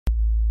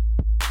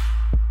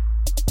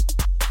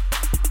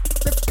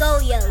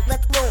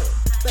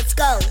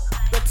go.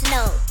 It's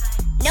no.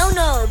 No,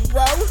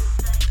 bro.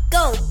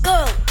 Go.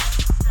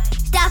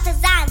 Stuff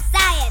is on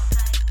science.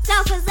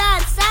 Stuff is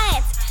on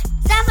science.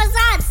 Stuff is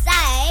on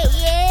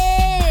science.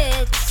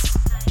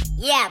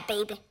 Yeah,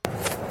 baby.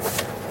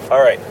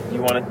 All right,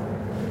 you want to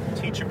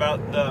teach about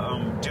the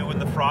dew and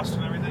the frost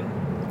and everything?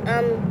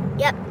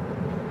 Yep.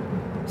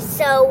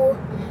 So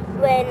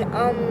when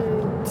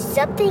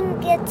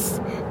something gets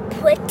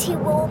pretty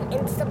warm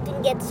and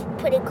something gets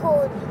pretty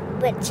cold,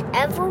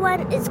 whichever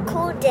one is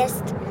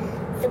coldest,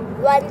 the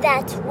one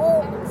that's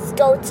warm is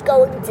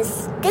going to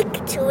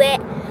stick to it,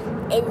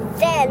 and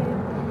then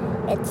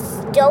it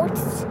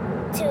starts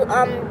to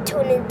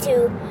turn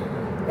into,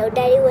 no,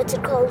 Daddy, what's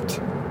it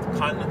called?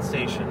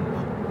 Condensation.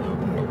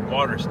 The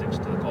water sticks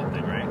to the cold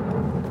thing, right?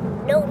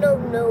 No.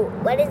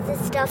 What is the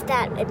stuff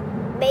that it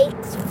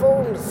makes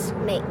foams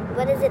make?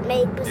 What does it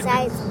make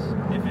besides?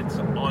 If it's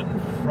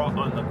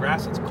on the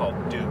grass, it's called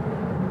dew.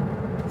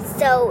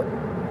 So,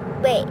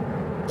 wait,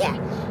 yeah.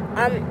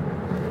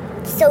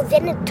 So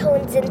then it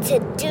turns into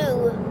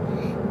dew,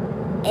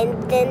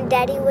 and then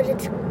Daddy, what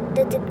is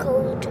it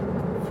called?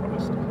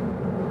 Frost.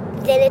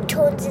 Then it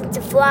turns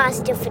into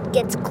frost if it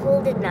gets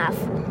cold enough,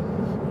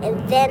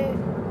 and then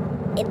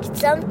it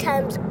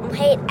sometimes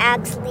might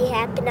actually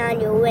happen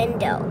on your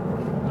window.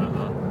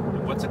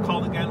 What's it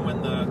called again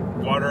when the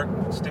water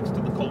sticks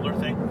to the colder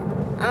thing?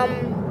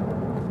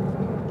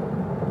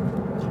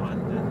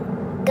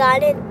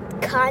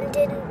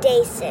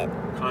 Condensation.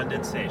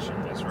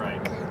 Condensation, that's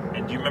right.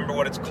 And do you remember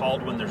what it's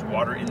called when there's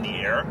water in the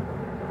air?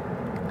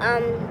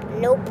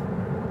 Nope.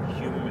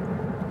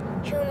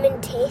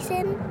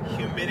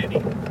 Humidity.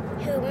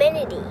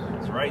 Humidity.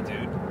 That's right,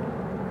 dude.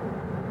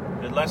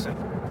 Good lesson.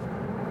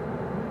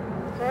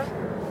 Huh?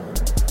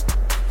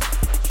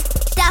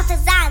 Stuff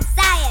is on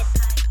science.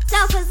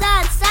 Stuff is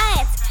on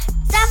science.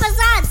 Stuff is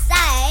on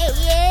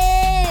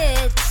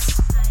science.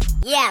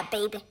 Yeah,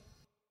 baby.